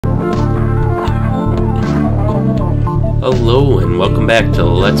Hello and welcome back to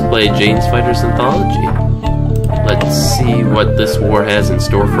Let's Play Jane's Fighters Anthology. Let's see what this war has in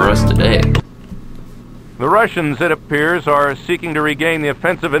store for us today. The Russians, it appears, are seeking to regain the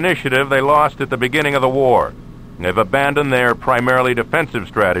offensive initiative they lost at the beginning of the war. They've abandoned their primarily defensive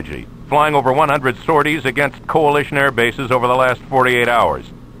strategy, flying over 100 sorties against coalition air bases over the last 48 hours.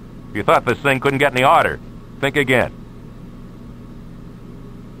 If you thought this thing couldn't get any hotter, think again.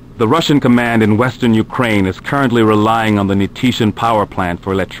 The Russian command in western Ukraine is currently relying on the Netishyn power plant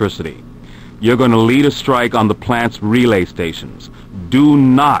for electricity. You're going to lead a strike on the plant's relay stations. Do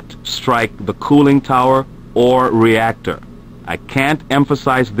not strike the cooling tower or reactor. I can't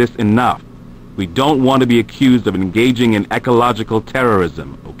emphasize this enough. We don't want to be accused of engaging in ecological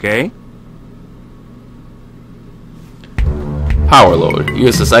terrorism, okay? Powerload,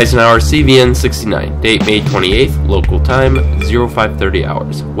 USS Eisenhower, CVN 69, date May 28th, local time 0530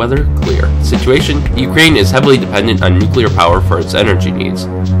 hours. Weather clear. Situation: Ukraine is heavily dependent on nuclear power for its energy needs.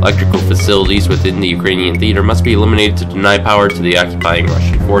 Electrical facilities within the Ukrainian theater must be eliminated to deny power to the occupying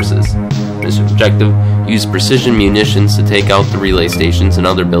Russian forces. Mission objective: use precision munitions to take out the relay stations and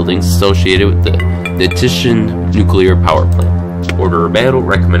other buildings associated with the Netishyn nuclear power plant. Order of battle: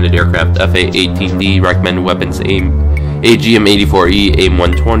 recommended aircraft FA-18D, recommended weapons AGM-84E,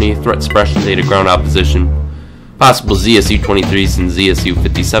 AIM-120, threat suppression, data ground opposition, possible ZSU-23s and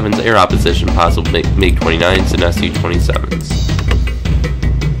ZSU-57s, air opposition, possible MiG-29s and Su-27s.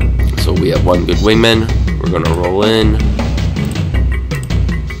 So we have one good wingman. We're going to roll in,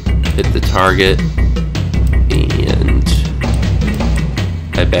 hit the target, and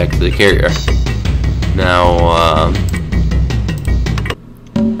head back to the carrier. Now,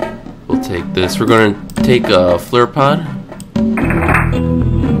 we'll take this. We're going to take a flare pod,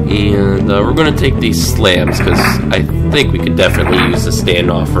 and we're going to take these slams because I think we could definitely use the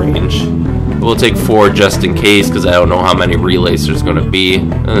standoff range. We'll take 4 just in case because I don't know how many relays there's going to be,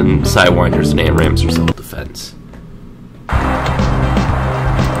 and sidewinders and AMRAAMs are self-defense.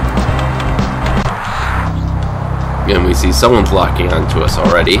 And we see someone's locking onto us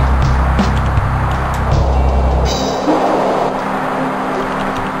already.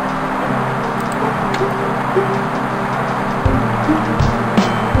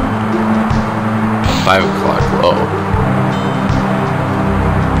 $5 o'clock low.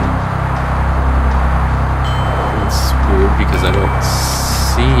 It's weird because I don't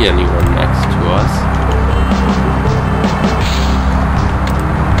see anyone next to us.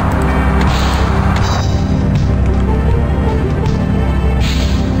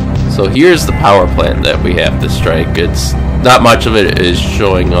 So here's the power plant that we have to strike. It's not much of it is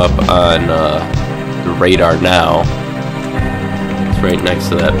showing up on the radar now. It's right next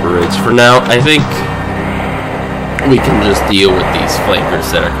to that bridge. For now, I think we can just deal with these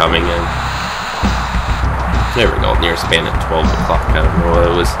flankers that are coming in. There we go, near span at 12 o'clock, kind of what I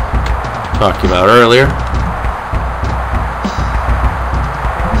was talking about earlier.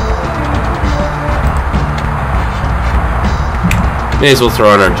 May as well throw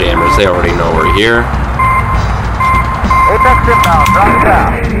on our jammers, they already know we're here. Apex inbound, drop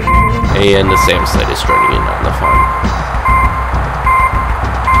down. And the SAM site is starting in on the fun.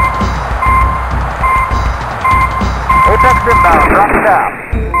 Apex inbound, drop down.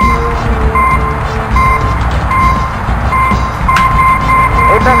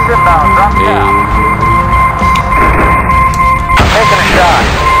 Apex inbound, drop down. Taking a shot.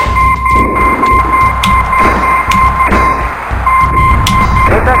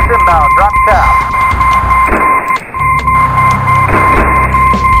 Apex inbound, drop down.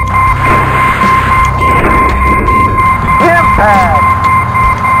 Impact.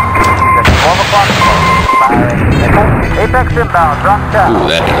 It's 12 o'clock. Apex inbound, drop down. Ooh,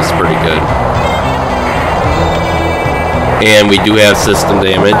 that is pretty good. And we do have system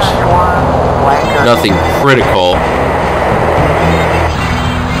damage. Nothing critical.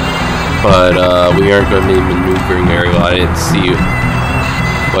 But we aren't going to be maneuvering very well. I didn't see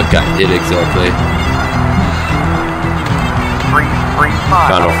what got hit exactly. 3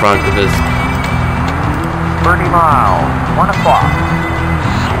 miles. Final front of this. 30 miles. 1 o'clock.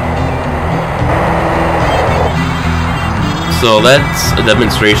 So that's a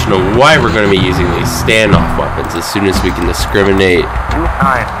demonstration of why we're going to be using these standoff weapons as soon as we can discriminate 9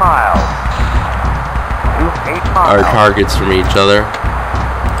 miles. 8 miles. our targets from each other.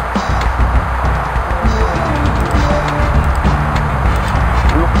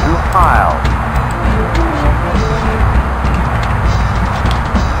 Miles.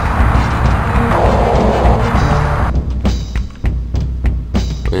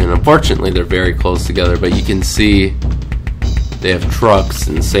 And unfortunately they're very close together, but you can see They have trucks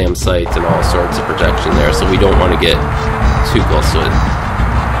and SAM sites and all sorts of protection there, so we don't want to get too close to it.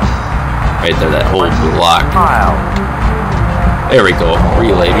 Right there, that whole block. Miles. There we go.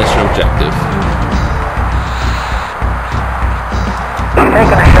 Relay mission objective.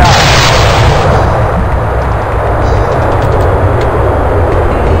 Taking a shot.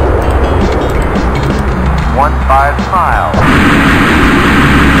 15 miles.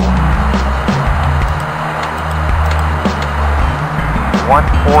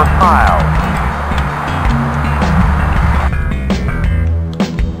 14 miles.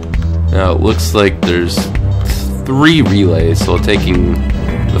 Now it looks like there's 3 relays, so taking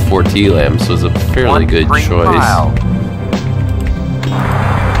the 4T lamps was a fairly good 13 choice. miles.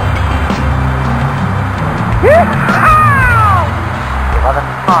 Yeehaw! 11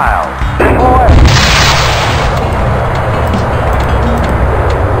 miles. Deploy.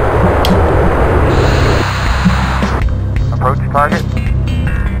 Approach target.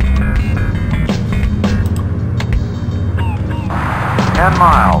 10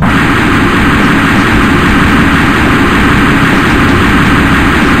 miles.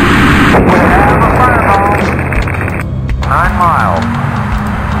 We have a fireball. 9 miles.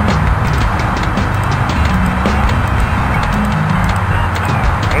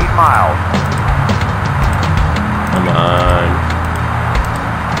 8 miles. Come on.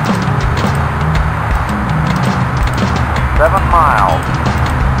 7 miles.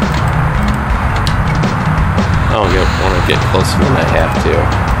 I don't want to get closer than I have to.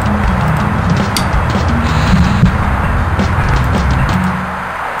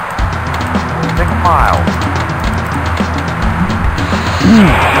 6 miles.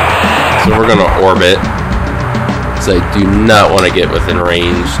 So we're going to orbit. Because I do not want to get within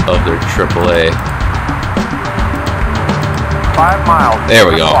range of their AAA. 5 miles. There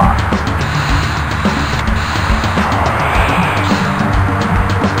we go.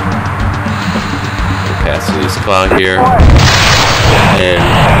 Pass through this cloud here. And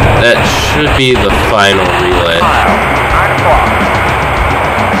that should be the final relay. 9 o'clock.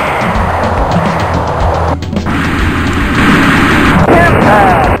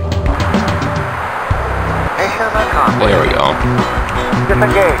 There we go.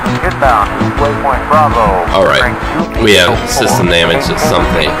 Disengage. Inbound. Waypoint Bravo. Alright. We have system damage to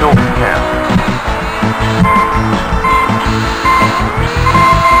something.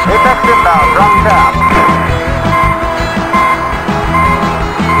 Apex inbound. Drop tap.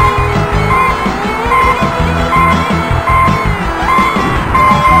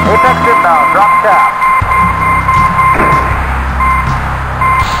 Apex inbound. Drop tap.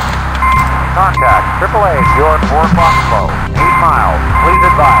 Contact. AAA. Your 4 o'clock flow. 8 miles. Please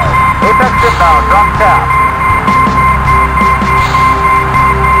advise. Apex inbound. Drop tap.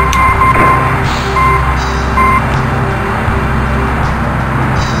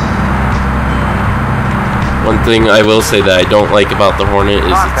 One thing I will say that I don't like about the Hornet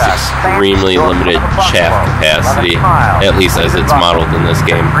is its extremely limited chaff capacity, at least as it's modeled in this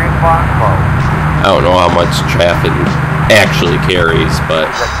game. 3 o'clock flow. I don't know how much chaff it actually carries, but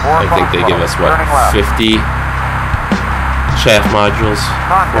I think they give us, what, 50 chaff modules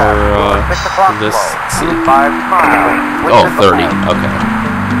for this? Let's see. 5 miles. Oh, 30, okay.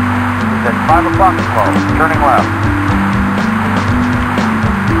 At 5 o'clock flow. Turning left.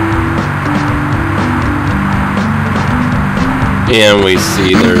 And we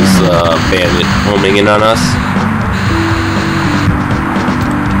see there's a bandit homing in on us.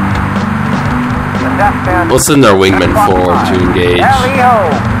 We'll send our wingman forward to engage.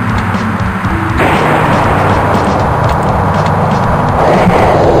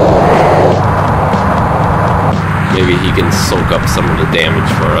 Maybe he can soak up some of the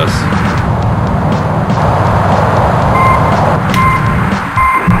damage for us.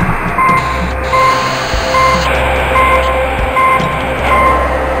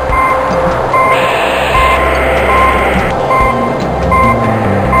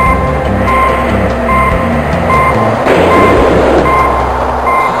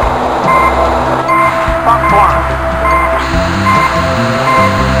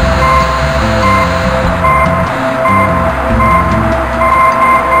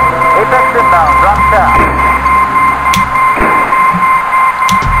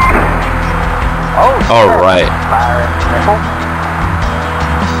 All right.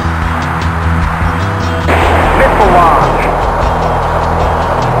 Missile launch.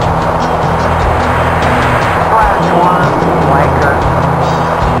 Flash 1, flanker.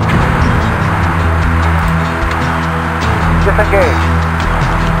 Disengage.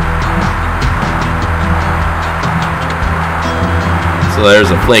 So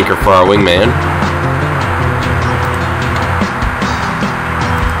there's a flanker for our wingman.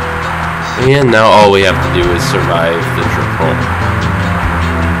 And now all we have to do is survive the trip home.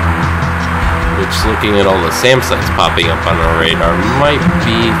 Which, looking at all the SAM sites popping up on our radar, might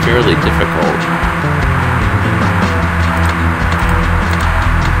be fairly difficult.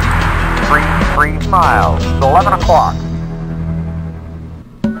 3 miles. It's 11 o'clock.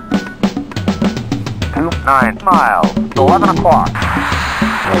 9 miles. It's 11 o'clock.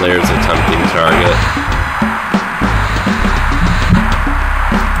 Well, there's a tempting target.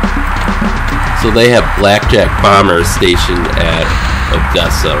 So they have blackjack bombers stationed at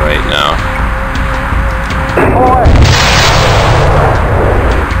Odessa right now.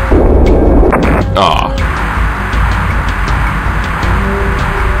 Aw.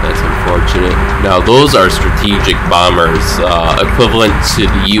 That's unfortunate. Now those are strategic bombers, equivalent to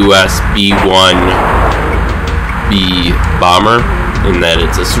the US B-1B bomber, in that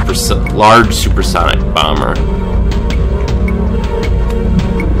it's a large supersonic bomber.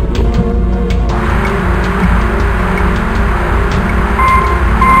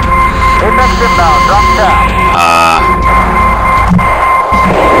 Apex inbound, drop down.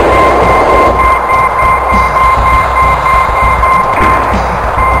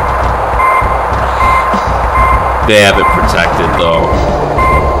 They have it protected though.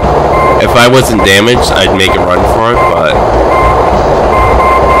 If I wasn't damaged, I'd make a run for it, but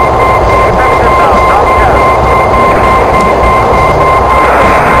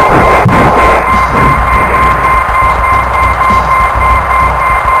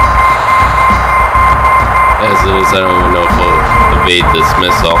as it is, I don't even know if we'll evade this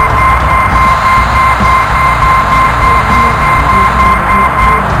missile.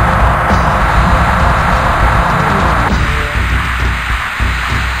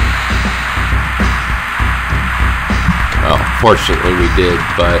 Fortunately we did,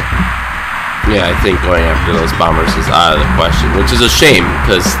 but yeah, I think going after those bombers is out of the question, which is a shame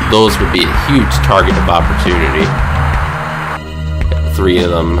because those would be a huge target of opportunity. 3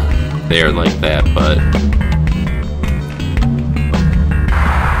 of them there like that, but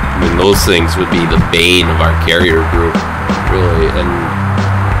I mean, those things would be the bane of our carrier group, really, and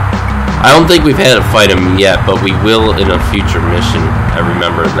I don't think we've had to fight them yet, but we will in a future mission. I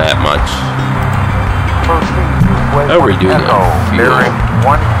remember that much. How are we doing on fuel?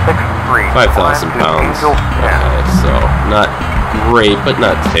 5,000 pounds. Okay, so not great, but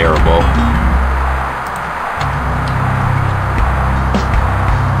not terrible.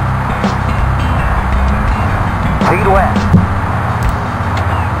 Lead west.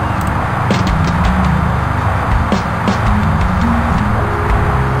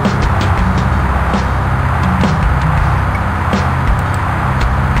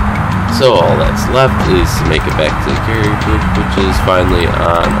 So all that's left is to make it back to the carrier group, which is finally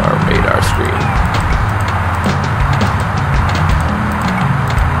on our radar screen.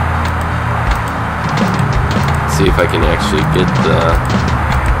 Let's see if I can actually get the...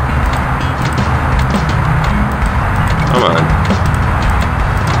 Come on.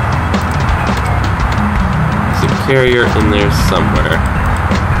 There's a carrier in there somewhere.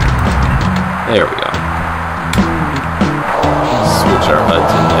 There we go. Switch our HUD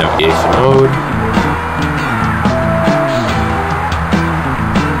to navigation mode.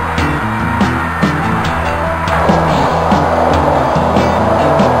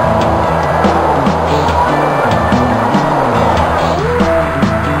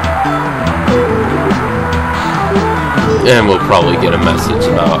 And we'll probably get a message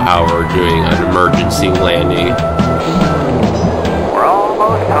about how we're doing an emergency landing. We're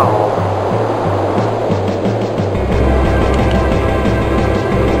almost home.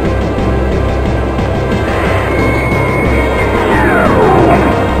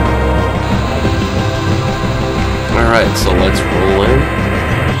 Alright, so let's roll in.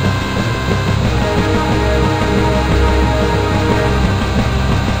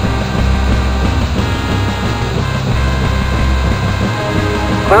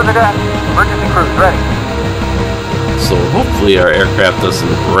 Clear the deck. Emergency crews ready. So hopefully our aircraft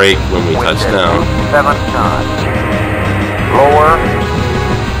doesn't break when we touch down. 7 knots. Lower.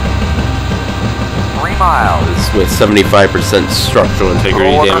 3 miles. With 75% structural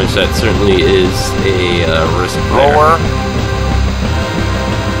integrity damage, that certainly is a risk there. Lower.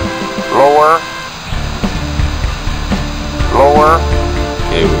 Lower. Lower.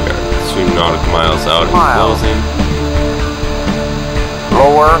 Okay, we got 2 nautical miles out and closing.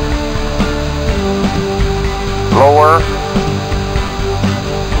 Lower. Lower.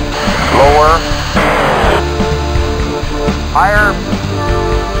 Lower. Higher.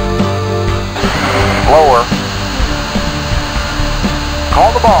 Lower. Call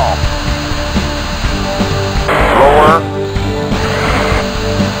the ball. Lower.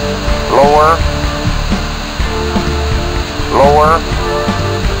 Lower. Lower.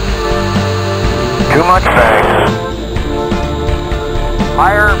 Too much sag.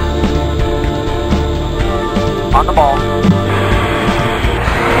 Higher. On the ball.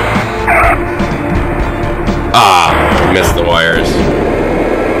 Ah, missed the wires.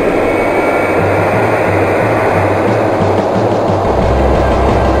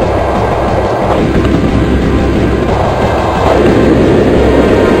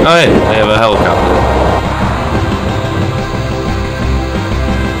 Oh, hey, I have a helicopter.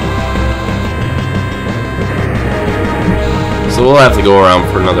 So we'll have to go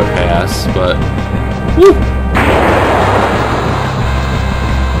around for another pass, but... Woo!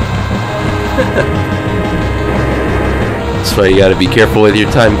 That's why you gotta be careful with your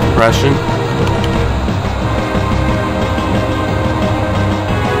time compression.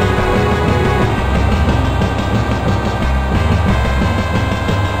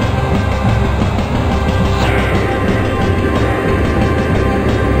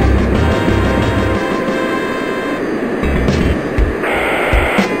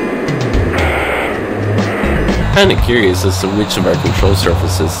 Kind of curious as to which of our control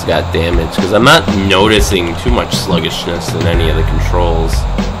surfaces got damaged, because I'm not noticing too much sluggishness in any of the controls.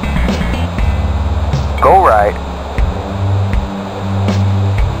 Go right.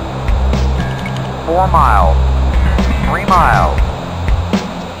 4 miles. 3 miles.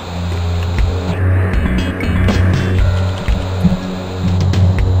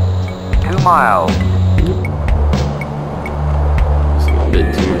 Miles. It's a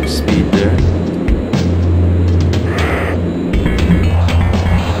bit too much speed there.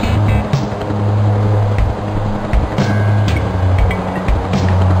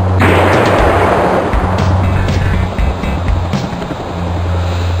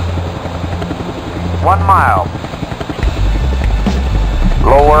 One mile.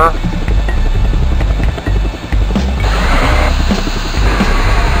 Lower.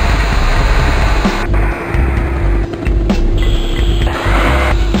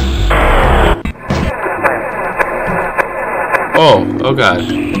 Oh god.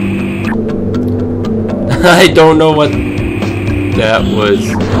 I don't know what that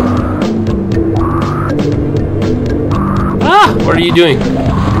was. Ah! What are you doing?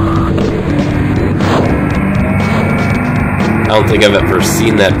 I don't think I've ever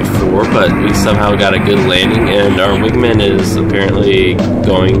seen that before, but we somehow got a good landing, and our wingman is apparently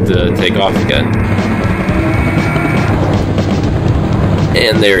going to take off again.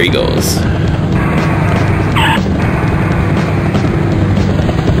 And there he goes.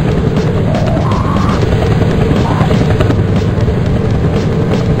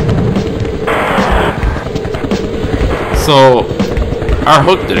 So, our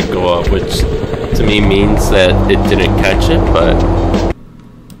hook didn't go up, which to me means that it didn't catch it, but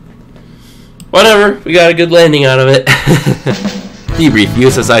whatever, we got a good landing out of it. Debrief,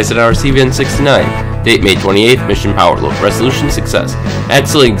 USS Eisenhower CVN-69. Date May 28th, mission Powerload. Resolution success.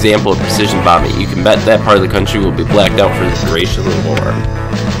 Excellent example of precision bombing. You can bet that part of the country will be blacked out for the duration of the war.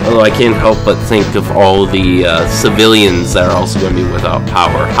 Although I can't help but think of all the civilians that are also going to be without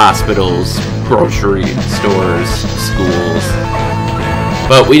power. Hospitals, grocery stores, schools.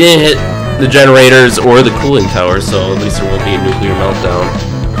 But we didn't hit the generators or the cooling tower, so at least there won't be a nuclear meltdown.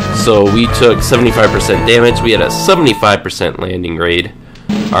 So we took 75% damage. We had a 75% landing grade.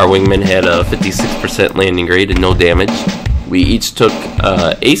 Our wingman had a 56% landing grade and no damage. We each took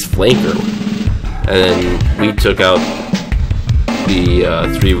ace flanker, and we took out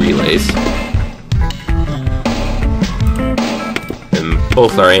the 3 relays. And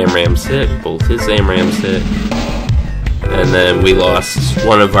both our AMRAMs hit, both his AMRAMs hit. And then we lost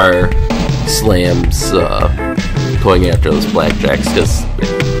one of our slams going after those blackjacks because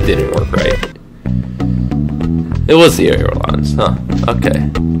it didn't work right. It was the ailerons, huh? Okay.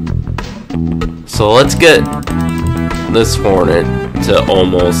 So let's get this Hornet to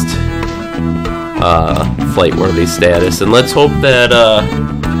almost flight-worthy status, and let's hope that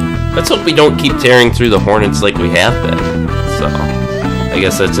we don't keep tearing through the Hornets like we have been. So I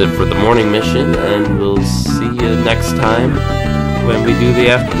guess that's it for the morning mission, and we'll see you next time when we do the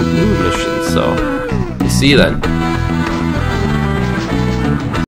afternoon mission. So, we'll see you then.